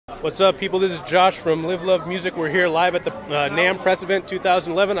What's up, people? This is Josh from Live Love Music. We're here live at the NAMM Press Event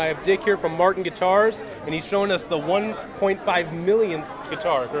 2011. I have Dick here from Martin Guitars, and he's showing us the 1.5 millionth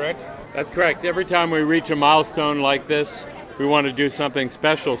guitar, correct? That's correct. Every time we reach a milestone like this, we want to do something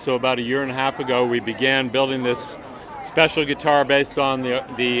special. So about a year and a half ago, we began building this special guitar based on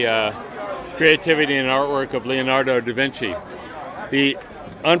the creativity and artwork of Leonardo Da Vinci. The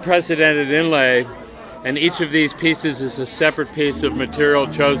unprecedented inlay, and each of these pieces is a separate piece of material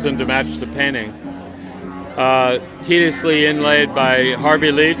chosen to match the painting. Tediously inlaid by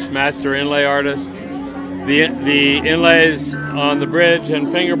Harvey Leach, master inlay artist. The inlays on the bridge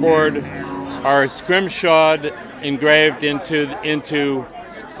and fingerboard are scrimshawed, engraved into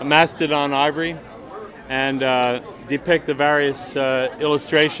mastodon ivory, and depict the various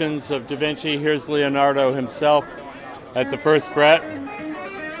illustrations of Da Vinci. Here's Leonardo himself at the first fret.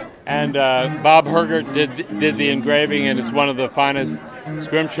 And Bob Hergert did the engraving, and is one of the finest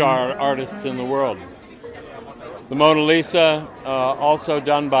scrimshaw artists in the world. The Mona Lisa, also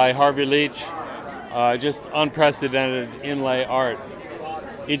done by Harvey Leach, just unprecedented inlay art.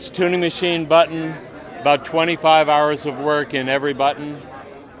 Each tuning machine button, about 25 hours of work in every button,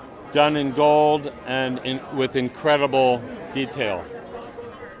 done in gold and with incredible detail.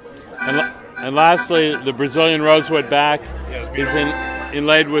 And lastly, the Brazilian rosewood back is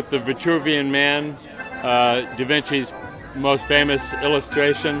inlaid with the Vitruvian Man, Da Vinci's most famous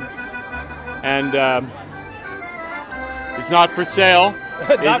illustration. And it's not for sale.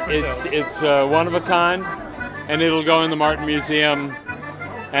 It's one of a kind, and it'll go in the Martin Museum.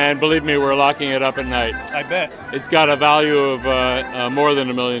 And believe me, we're locking it up at night. I bet. It's got a value of more than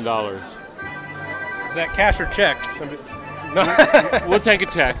 $1 million. Is that cash or check? We'll take a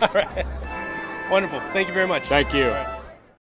check. All right. Wonderful. Thank you very much. Thank you.